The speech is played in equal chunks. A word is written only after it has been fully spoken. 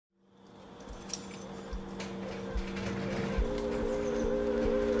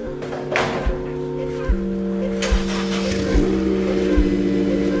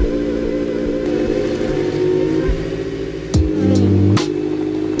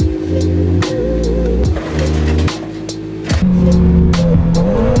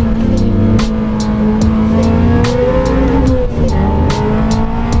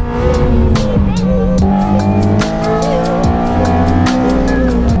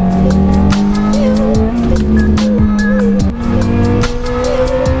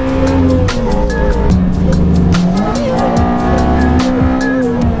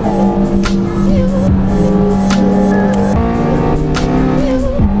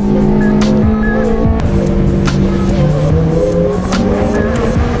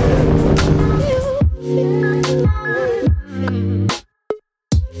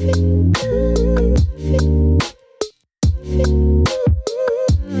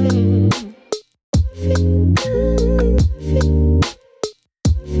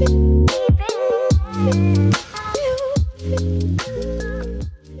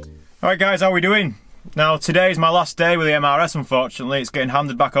guys, how are we doing? Now today's my last day with the MRS, unfortunately. It's getting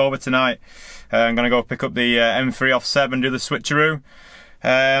handed back over tonight. I'm going to go pick up the M3 off Seb and do the switcheroo.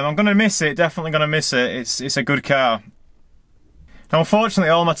 I'm going to miss it, definitely going to miss it. It's a good car. Now unfortunately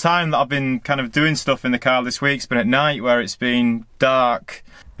all my time that I've been kind of doing stuff in the car this week's been at night where it's been dark.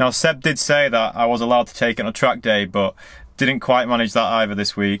 Now Seb did say that I was allowed to take it on a track day, but didn't quite manage that either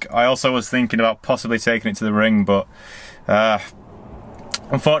this week. I also was thinking about possibly taking it to the ring, but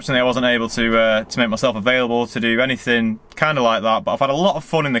unfortunately I wasn't able to make myself available to do anything kind of like that. But I've had a lot of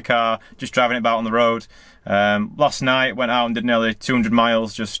fun in the car, just driving it about on the road. Last night went out and did nearly 200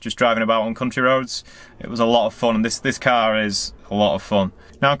 miles just driving about on country roads. It was a lot of fun, and this car is a lot of fun.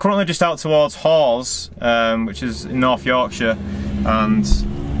 Now I'm currently just out towards Hawes, which is in North Yorkshire, and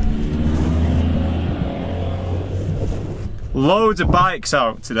loads of bikes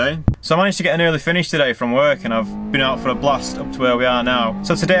out today. So I managed to get an early finish today from work, and I've been out for a blast up to where we are now.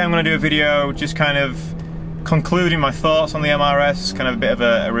 So today I'm going to do a video just kind of concluding my thoughts on the MRS, kind of a bit of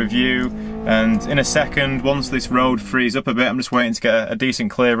a review, and in a second, once this road frees up a bit, I'm just waiting to get a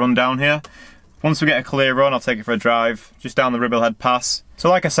decent clear run down here. Once we get a clear run, I'll take it for a drive just down the Ribblehead Pass. So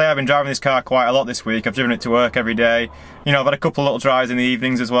like I say, I've been driving this car quite a lot this week. I've driven it to work every day. You know, I've had a couple of little drives in the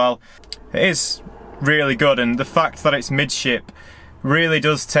evenings as well. It is really good, and the fact that it's midship really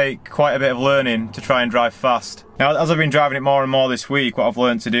does take quite a bit of learning to try and drive fast. Now as I've been driving it more and more this week, what I've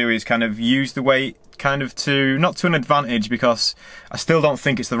learned to do is kind of use the weight kind of not to an advantage, because I still don't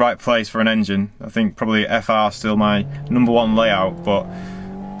think it's the right place for an engine. I think probably FR is still my #1 layout, but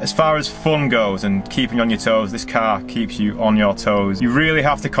as far as fun goes and keeping on your toes, this car keeps you on your toes. You really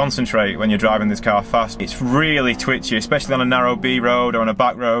have to concentrate when you're driving this car fast. It's really twitchy, especially on a narrow B road or on a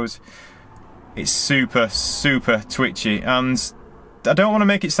back road. It's super twitchy, and I don't want to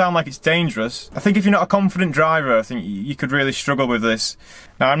make it sound like it's dangerous. I think if you're not a confident driver, I think you could really struggle with this.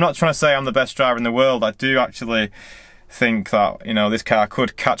 Now I'm not trying to say I'm the best driver in the world. I do actually think that, you know, this car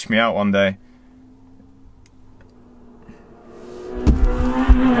could catch me out one day.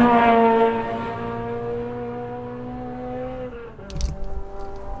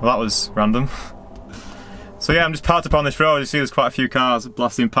 Well, that was random. So yeah, I'm just parked up on this road. You see there's quite a few cars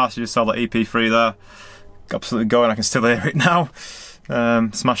blasting past. You just saw the EP3 there. Absolutely going, I can still hear it now.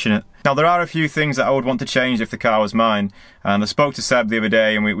 Smashing it. Now there are a few things that I would want to change if the car was mine, and I spoke to Seb the other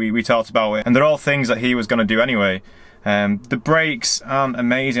day and we talked about it, and they're all things that he was going to do anyway. The brakes aren't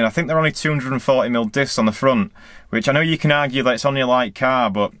amazing. I think they're only 240mm discs on the front, which I know you can argue that it's only a light car,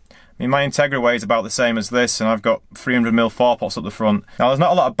 but I mean, my Integra weighs about the same as this, and I've got 300mm 4-pots up the front. Now there's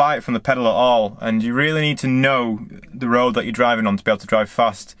not a lot of bite from the pedal at all, and you really need to know the road that you're driving on to be able to drive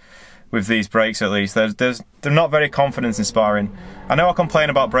fast with these brakes at least. They're not very confidence inspiring. I know I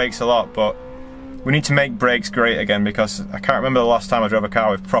complain about brakes a lot, but we need to make brakes great again, because I can't remember the last time I drove a car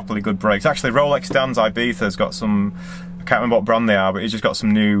with properly good brakes. Actually, Rolex Dan's Ibitha's got some, I can't remember what brand they are, but he's just got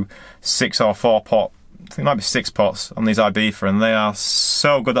some new 6 or 4-pot, I think it might be 6 pots on these Ibiza, and they are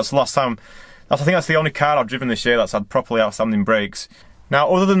so good. That's the last time, I think that's the only car I've driven this year that's had properly outstanding brakes. Now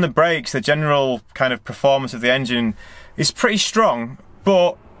other than the brakes, the general kind of performance of the engine is pretty strong,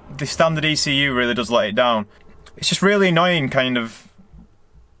 but the standard ECU really does let it down. It's just really annoying kind of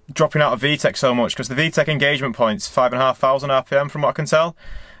dropping out of VTEC so much, because the VTEC engagement point's 5,500 RPM from what I can tell,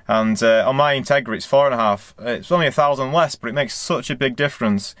 and on my Integra it's 4.5. It's only 1,000 less, but it makes such a big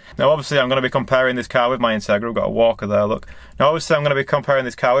difference. Now obviously I'm going to be comparing this car with my Integra. We've got a Walker there, look. Now obviously I'm going to be comparing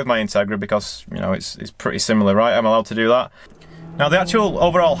this car with my Integra because, you know, it's pretty similar, right? I'm allowed to do that. Now the actual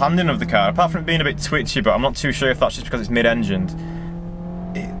overall handling of the car, apart from it being a bit twitchy, but I'm not too sure if that's just because it's mid-engined,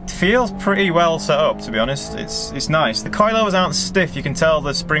 it feels pretty well set up, to be honest. It's nice. The coilovers aren't stiff. You can tell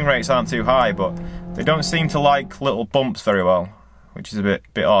the spring rates aren't too high, but they don't seem to like little bumps very well, which is a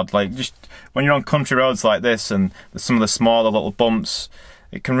bit odd. Like, just when you're on country roads like this and some of the smaller little bumps,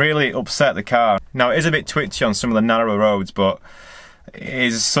 it can really upset the car. Now it is a bit twitchy on some of the narrower roads, but it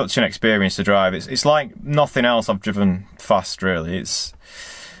is such an experience to drive. It's like nothing else I've driven fast, really.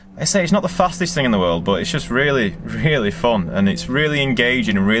 I say it's not the fastest thing in the world, but it's just really fun, and it's really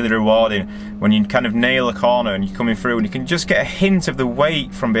engaging and really rewarding when you kind of nail a corner and you're coming through and you can just get a hint of the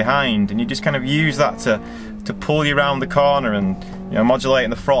weight from behind, and you just kind of use that to pull you around the corner and, you know, modulating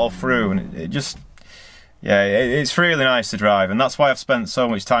the throttle through, and it just, yeah, it's really nice to drive, and that's why I've spent so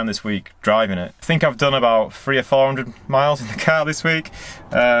much time this week driving it. I think I've done about 300 or 400 miles in the car this week,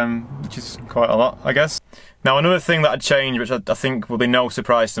 which is quite a lot, I guess. Now another thing that I'd change, which I think will be no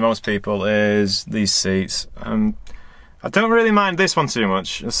surprise to most people, is these seats. I don't really mind this one too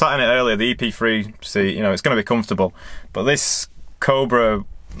much. I sat in it earlier, the EP3 seat, you know, it's going to be comfortable. But this Cobra,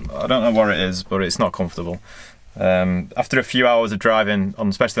 I don't know what it is, but it's not comfortable. After a few hours of driving,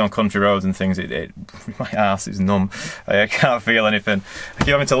 especially on country roads and things, my arse is numb. I can't feel anything. I keep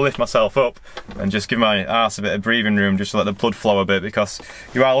having to lift myself up and just give my arse a bit of breathing room just to let the blood flow a bit, because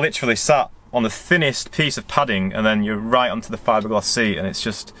you are literally sat on the thinnest piece of padding and then you're right onto the fiberglass seat, and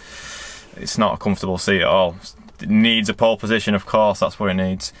it's not a comfortable seat at all. It needs a pole position, of course, that's what it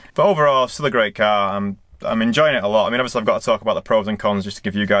needs. But overall, still a great car. I'm enjoying it a lot. I mean, obviously I've got to talk about the pros and cons just to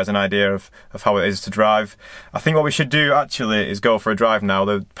give you guys an idea of how it is to drive. I think what we should do actually is go for a drive now.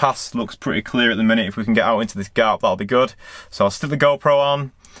 The pass looks pretty clear at the minute. If we can get out into this gap, that'll be good. So I'll stick the GoPro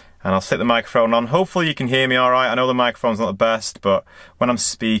on and I'll stick the microphone on. Hopefully you can hear me alright. I know the microphone's not the best, but when I'm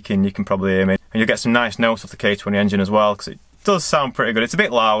speaking you can probably hear me. And you'll get some nice notes off the K20 engine as well, because it does sound pretty good. It's a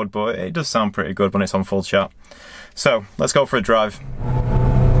bit loud, but it does sound pretty good when it's on full chat. So let's go for a drive.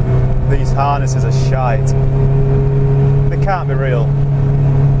 These harnesses are shite. They can't be real.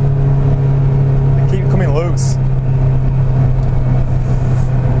 They keep coming loose.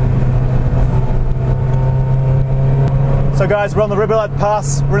 So guys, we're on the Ribblehead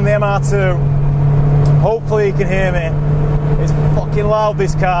Pass, we're in the MR2. Hopefully you can hear me. It's fucking loud,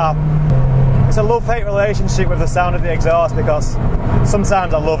 this car. It's a love-hate relationship with the sound of the exhaust, because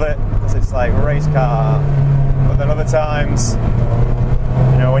sometimes I love it, because it's like a race car. But then other times,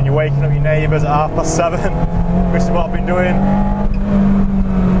 you know, when you're waking up your neighbours at 7:30, which is what I've been doing.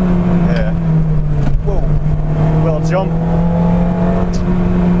 Yeah. Whoa. Little jump.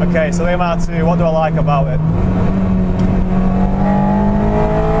 Okay, so the MR2, what do I like about it?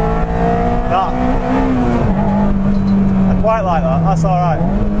 That. I quite like that, that's alright.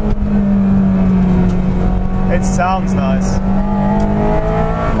 It sounds nice.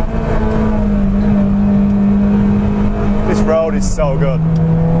 This road is so good.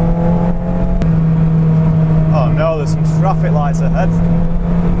 Oh no, there's some traffic lights ahead.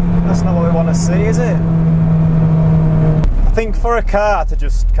 That's not what we want to see, is it? I think for a car to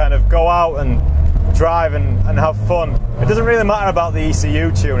just kind of go out and drive and have fun, it doesn't really matter about the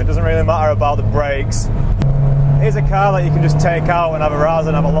ECU tune, it doesn't really matter about the brakes. It's a car that you can just take out and have a razz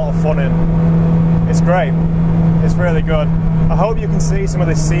and have a lot of fun in. It's great. It's really good. I hope you can see some of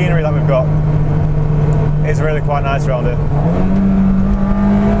this scenery that we've got. It's really quite nice around here.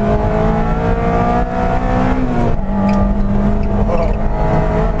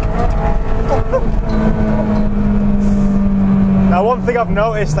 Now, one thing I've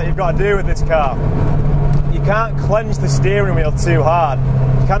noticed that you've got to do with this car, you can't clench the steering wheel too hard.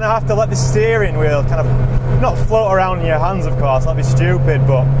 You kind of have to let the steering wheel kind of not float around in your hands, of course, that'd be stupid,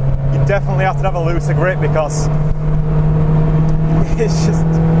 but you definitely have to have a looser grip, because it's just,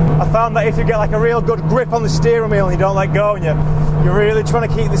 I found that if you get like a real good grip on the steering wheel and you don't let go and you're really trying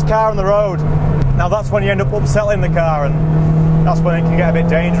to keep this car on the road, now that's when you end up upsettling the car, and that's when it can get a bit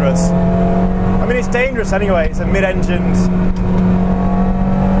dangerous. I mean, it's dangerous anyway, it's a mid-engined...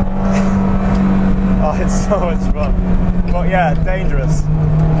 Oh, it's so much fun. But yeah, dangerous.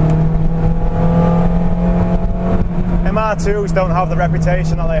 MR2s don't have the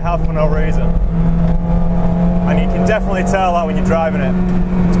reputation that they have for no reason. And you can definitely tell that when you're driving it.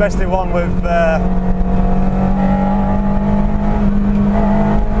 Especially one with...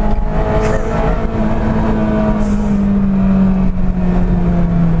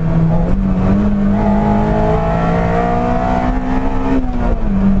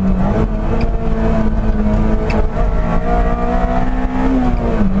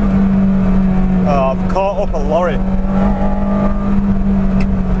 Oh, I've caught up a lorry.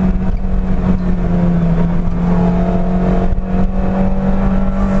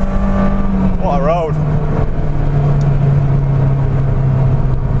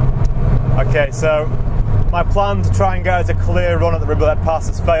 Okay, so my plan to try and get a clear run at the Ribblehead Pass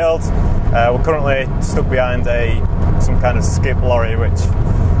has failed. We're currently stuck behind some kind of skip lorry,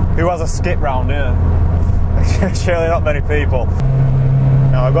 who has a skip round here? Surely not many people.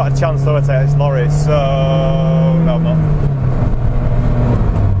 Now I've got a chance to overtake this lorry, so... no, I'm not.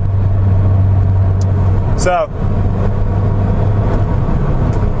 So...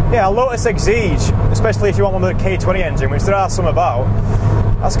 yeah, a Lotus Exige, especially if you want one with a K20 engine, which there are some about,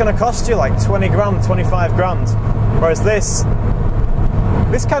 that's going to cost you like 20 grand, 25 grand. Whereas this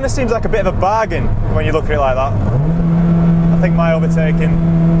kind of seems like a bit of a bargain when you look at it like that. I think my overtaking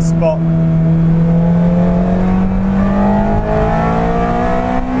spot...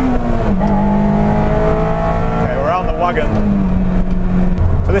 okay, we're around the wagon.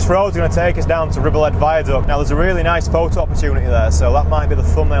 So this road's going to take us down to Ribblehead Viaduct. Now there's a really nice photo opportunity there, so that might be the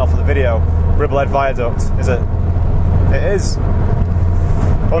thumbnail for the video. Ribblehead Viaduct, is it? It is.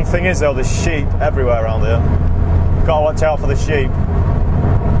 One thing is though, there's sheep everywhere around here. Gotta watch out for the sheep.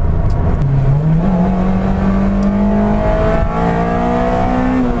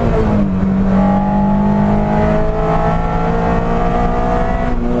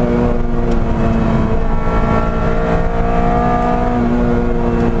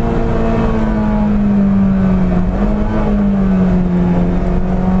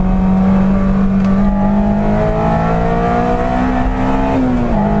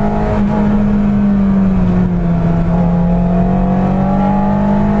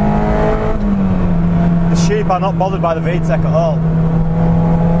 I'm not bothered by the VTEC at all.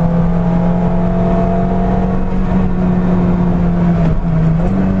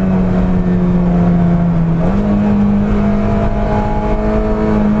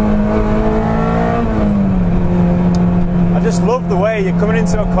 I just love the way you're coming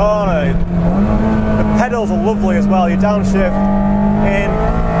into a corner. The pedals are lovely as well. You downshift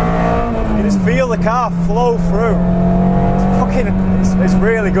in, you just feel the car flow through. It's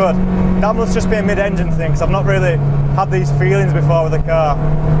really good. That must just be a mid-engine thing, because I've not really had these feelings before with the car.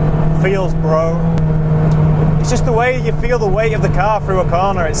 Feels bro. It's just the way you feel the weight of the car through a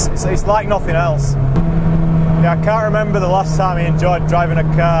corner. It's like nothing else. Yeah, I can't remember the last time I enjoyed driving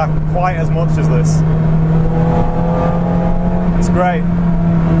a car quite as much as this. It's great.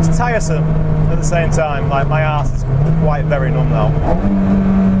 It's tiresome at the same time. Like, my arse is quite very numb now.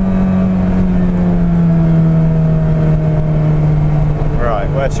 Right,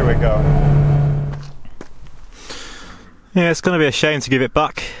 where should we go? Yeah, it's going to be a shame to give it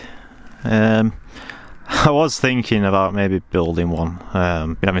back. I was thinking about maybe building one.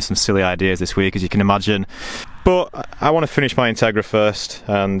 Been having some silly ideas this week, as you can imagine. But I want to finish my Integra first,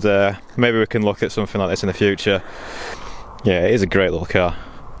 and maybe we can look at something like this in the future. Yeah, it is a great little car.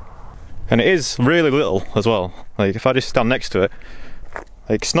 And it is really little as well. Like, if I just stand next to it,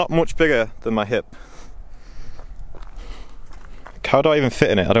 like, it's not much bigger than my hip. How do I even fit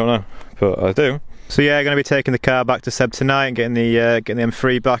in it? I don't know, but I do. So yeah, going to be taking the car back to Seb tonight and getting the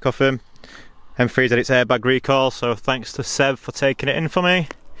M3 back off him. M3's had its airbag recall, so thanks to Seb for taking it in for me.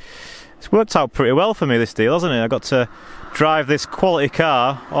 It's worked out pretty well for me, this deal, hasn't it? I got to drive this quality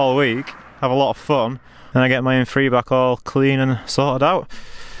car all week, have a lot of fun, and I get my M3 back all clean and sorted out.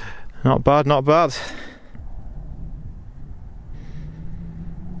 Not bad, not bad.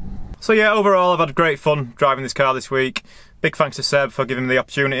 So yeah, overall I've had great fun driving this car this week. Big thanks to Seb for giving me the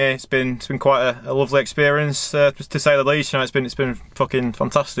opportunity. It's been quite a lovely experience, to say the least. You know, it's been fucking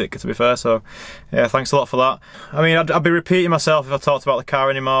fantastic, to be fair. So yeah, thanks a lot for that. I mean, I'd be repeating myself if I talked about the car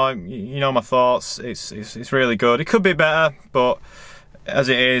anymore. You know my thoughts. It's really good. It could be better, but as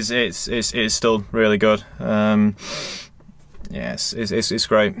it is, it's still really good. Yeah, it's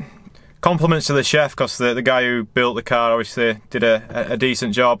great. Compliments to the chef, because the guy who built the car obviously did a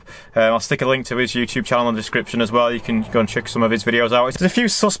decent job. I'll stick a link to his YouTube channel in the description as well. You can go and check some of his videos out. There's a few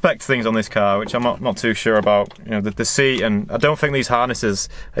suspect things on this car which I'm not too sure about. You know, the seat, and I don't think these harnesses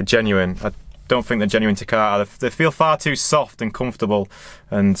are genuine. I don't think they're genuine to car. They feel far too soft and comfortable,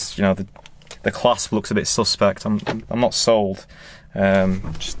 and you know, the clasp looks a bit suspect. I'm not sold.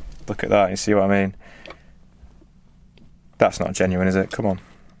 Just look at that, you see what I mean? That's not genuine, is it? Come on.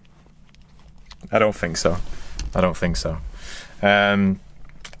 I don't think so. I don't think so. And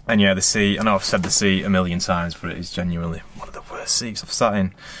yeah, the seat, I know I've said the seat a million times, but it is genuinely one of the worst seats I've sat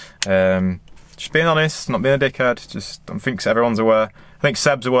in. Just being honest, not being a dickhead, just I think everyone's aware. I think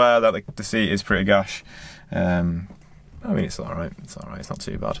Seb's aware that the seat is pretty gash. I mean, it's alright, it's not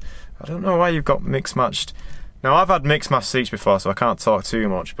too bad. I don't know why you've got mixed matched. Now, I've had mixed matched seats before, so I can't talk too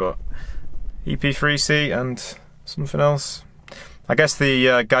much, but EP3 seat and something else. I guess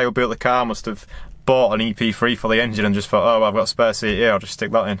the guy who built the car must have bought an EP3 for the engine and just thought, oh, I've got a spare seat here, I'll just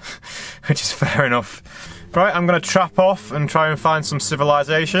stick that in, which is fair enough. Right, I'm going to trap off and try and find some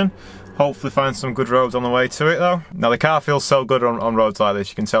civilization. Hopefully find some good roads on the way to it though. Now the car feels so good on roads like this.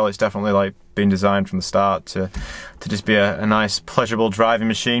 You can tell it's definitely like been designed from the start to just be a nice pleasurable driving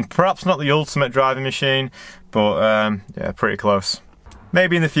machine. Perhaps not the ultimate driving machine, but yeah, pretty close.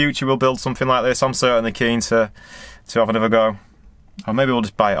 Maybe in the future we'll build something like this. I'm certainly keen to have another go. Or maybe we'll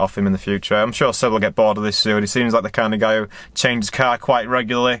just buy it off him in the future. I'm sure Seb will get bored of this soon. He seems like the kind of guy who changes car quite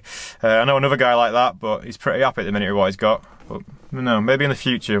regularly. I know another guy like that, but he's pretty happy at the minute with what he's got. But no, maybe in the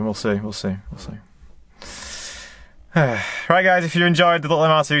future, we'll see. Right guys, if you enjoyed the little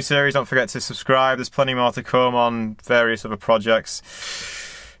MR2 series, don't forget to subscribe. There's plenty more to come on various other projects.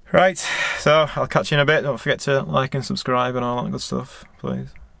 Right, so I'll catch you in a bit. Don't forget to like and subscribe and all that good stuff, please.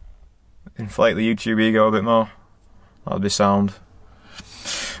 Inflate the YouTube ego a bit more. That'll be sound.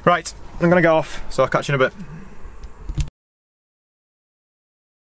 Right, I'm gonna go off, so I'll catch you in a bit.